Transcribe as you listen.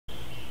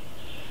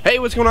Hey,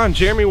 what's going on?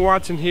 Jeremy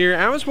Watson here.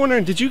 I was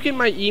wondering, did you get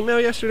my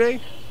email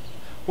yesterday?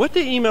 What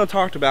the email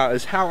talked about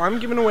is how I'm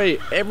giving away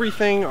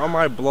everything on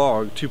my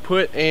blog to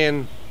put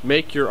and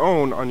make your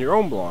own on your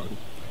own blog.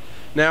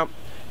 Now,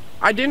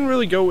 I didn't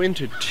really go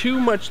into too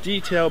much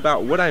detail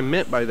about what I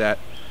meant by that,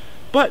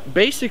 but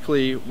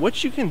basically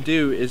what you can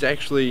do is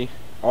actually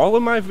all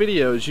of my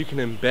videos you can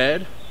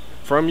embed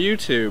from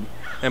YouTube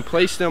and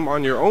place them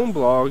on your own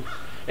blog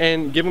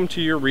and give them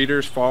to your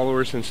readers,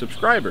 followers, and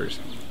subscribers.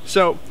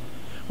 So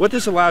what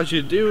this allows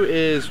you to do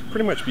is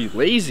pretty much be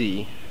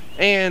lazy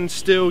and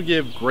still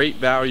give great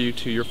value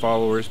to your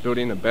followers,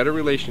 building a better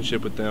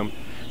relationship with them,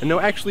 and they'll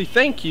actually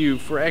thank you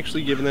for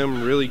actually giving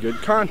them really good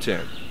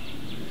content.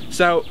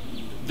 So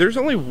there's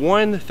only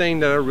one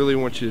thing that I really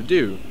want you to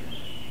do.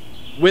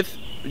 With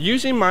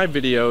using my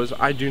videos,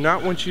 I do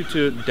not want you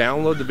to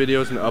download the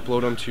videos and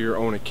upload them to your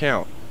own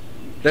account.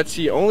 That's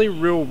the only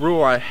real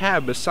rule I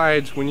have,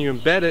 besides when you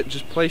embed it,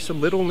 just place a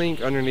little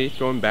link underneath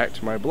going back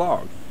to my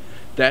blog.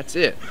 That's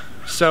it.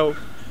 So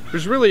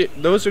those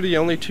are the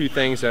only two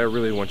things that I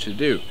really want you to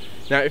do.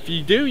 Now, if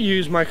you do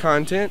use my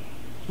content,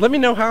 let me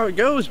know how it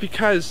goes,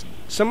 because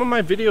some of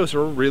my videos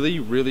are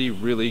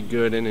really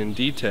good and in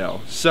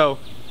detail. So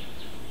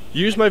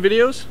use my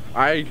videos,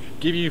 I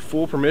give you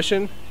full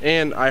permission,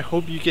 and I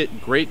hope you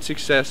get great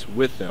success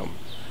with them.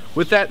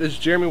 With that, this is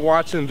Jeremy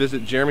Watson.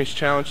 Visit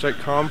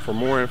jeremyschallenge.com for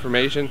more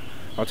information.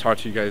 I'll talk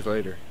to you guys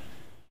later.